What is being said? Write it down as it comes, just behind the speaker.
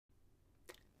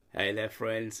Hey there,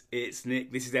 friends. It's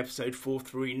Nick. This is episode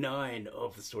 439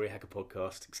 of the Story Hacker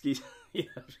podcast. Excuse me.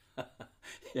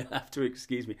 You have to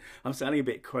excuse me. I'm sounding a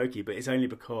bit croaky, but it's only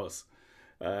because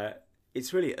uh,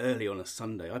 it's really early on a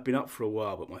Sunday. I've been up for a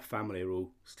while, but my family are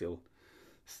all still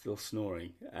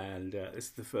snoring, and this is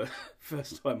the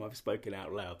first time I've spoken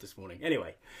out loud this morning.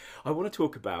 Anyway, I want to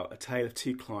talk about a tale of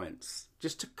two clients,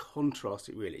 just to contrast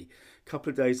it really. A couple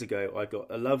of days ago, I got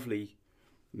a lovely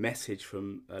message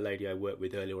from a lady I worked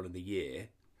with earlier on in the year.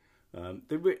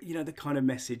 The kind of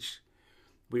message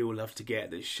we all love to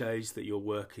get that shows that your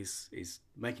work is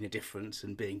making a difference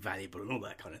and being valuable and all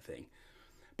that kind of thing.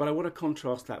 But I want to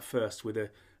contrast that first with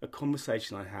a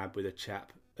conversation I had with a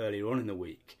chap earlier on in the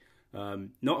week.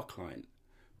 Not a client,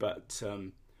 but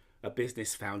a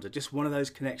business founder. Just one of those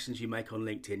connections you make on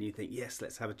LinkedIn. You think, yes,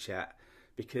 let's have a chat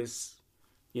because,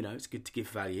 it's good to give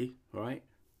value, right?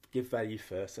 Give value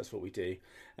first, that's what we do.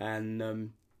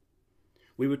 And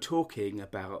we were talking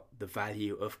about the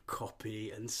value of copy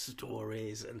and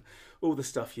stories and all the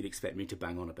stuff you'd expect me to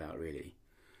bang on about, really.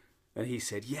 And he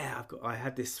said, yeah, I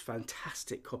had this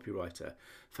fantastic copywriter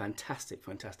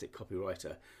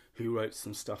who wrote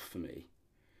some stuff for me.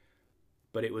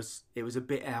 But it was a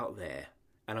bit out there,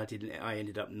 and I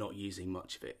ended up not using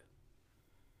much of it.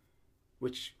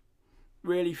 Which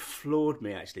really floored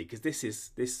me, actually, because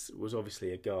this was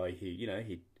obviously a guy who,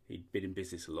 he'd been in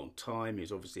business a long time. He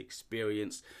was obviously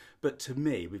experienced, but to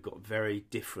me, we've got very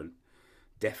different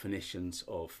definitions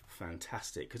of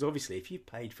fantastic. Because obviously, if you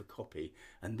paid for copy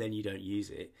and then you don't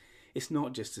use it, it's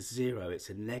not just a zero;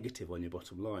 it's a negative on your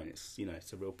bottom line. It's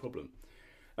it's a real problem.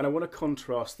 And I want to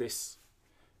contrast this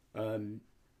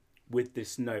with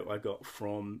this note I got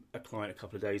from a client a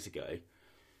couple of days ago.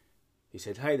 He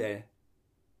said, "Hey there,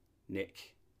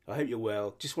 Nick, I hope you're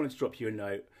well. Just wanted to drop you a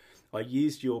note. I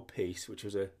used your piece, which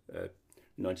was a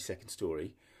 90-second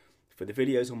story, for the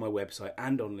videos on my website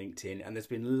and on LinkedIn, and there's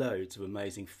been loads of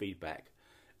amazing feedback,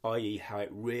 i.e. how it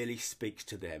really speaks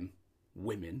to them,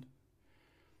 women.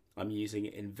 I'm using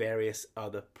it in various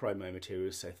other promo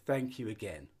materials, so thank you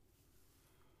again."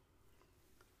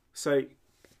 So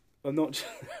I'm not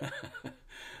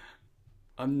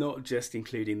I'm not just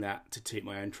including that to toot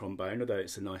my own trombone, although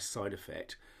it's a nice side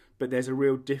effect. But there's a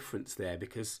real difference there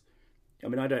because, I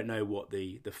don't know what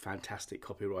the fantastic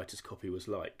copywriter's copy was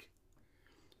like.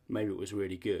 Maybe it was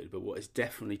really good, but what is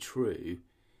definitely true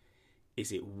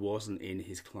is it wasn't in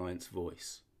his client's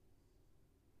voice.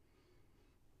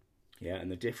 Yeah,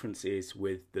 and the difference is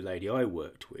with the lady I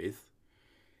worked with.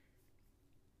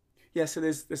 Yeah, so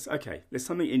there's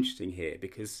something interesting here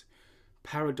because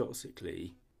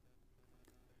paradoxically,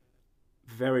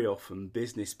 very often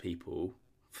business people,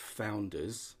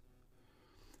 founders,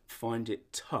 find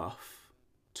it tough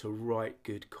to write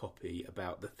good copy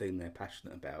about the thing they're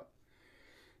passionate about.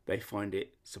 They find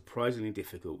it surprisingly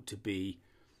difficult to be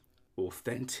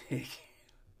authentic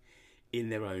in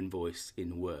their own voice,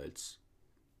 in words.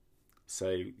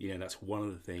 So, that's one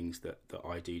of the things that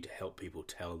I do to help people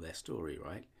tell their story,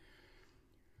 right?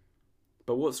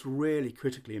 But what's really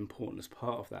critically important as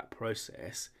part of that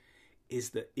process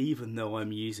is that even though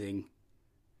I'm using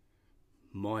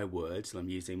my words and I'm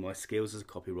using my skills as a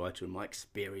copywriter and my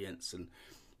experience and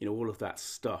all of that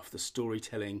stuff, the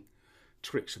storytelling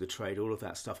tricks of the trade, all of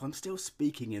that stuff, I'm still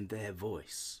speaking in their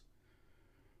voice,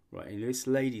 right? And this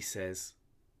lady says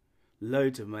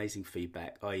loads of amazing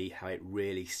feedback, i.e. how it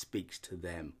really speaks to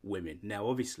them, women. Now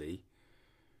obviously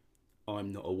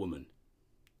I'm not a woman,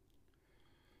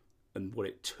 and what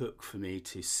it took for me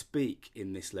to speak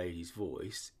in this lady's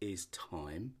voice is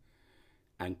time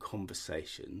and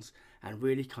conversations and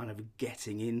really kind of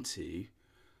getting into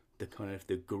the kind of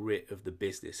the grit of the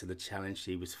business and the challenge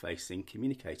she was facing,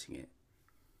 communicating it.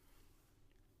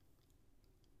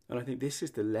 And I think this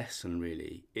is the lesson,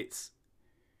 really. It's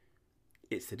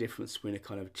the difference between a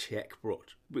kind of a checkbox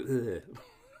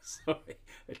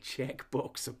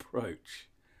approach.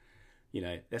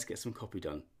 Let's get some copy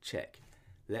done, check.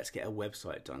 Let's get a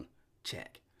website done,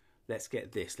 check. Let's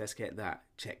get this, let's get that,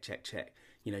 check, check, check.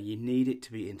 You need it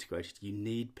to be integrated. You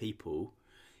need people,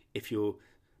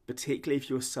 particularly if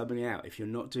you're subbing out, if you're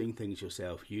not doing things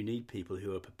yourself, you need people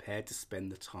who are prepared to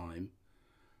spend the time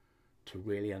to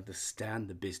really understand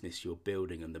the business you're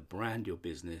building and the brand your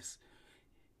business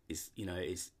is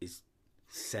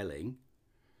selling,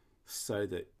 so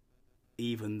that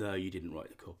even though you didn't write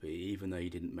the copy, even though you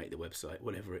didn't make the website,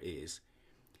 whatever it is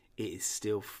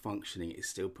still functioning, it's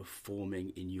still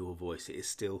performing in your voice, it is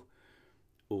still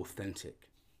authentic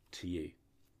to you.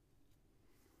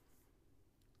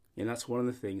 And that's one of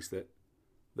the things that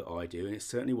I do, and it's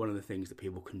certainly one of the things that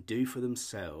people can do for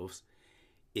themselves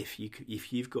if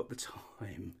you've got the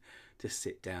time to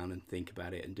sit down and think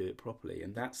about it and do it properly.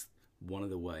 And that's one of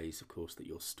the ways, of course, that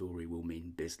your story will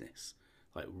mean business,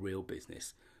 like real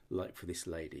business, like for this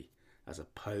lady, as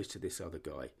opposed to this other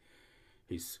guy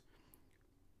whose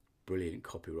brilliant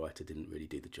copywriter didn't really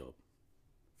do the job.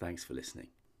 Thanks for listening.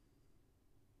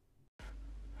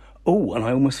 Oh, and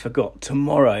I almost forgot.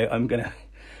 Tomorrow I'm going to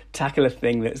tackle a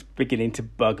thing that's beginning to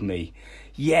bug me.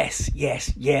 Yes,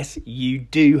 you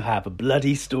do have a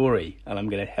bloody story, and I'm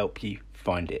going to help you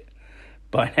find it.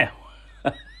 Bye now.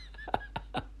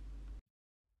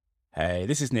 Hey,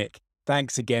 this is Nick.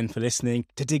 Thanks again for listening.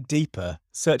 To dig deeper,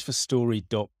 search for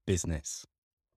story.business.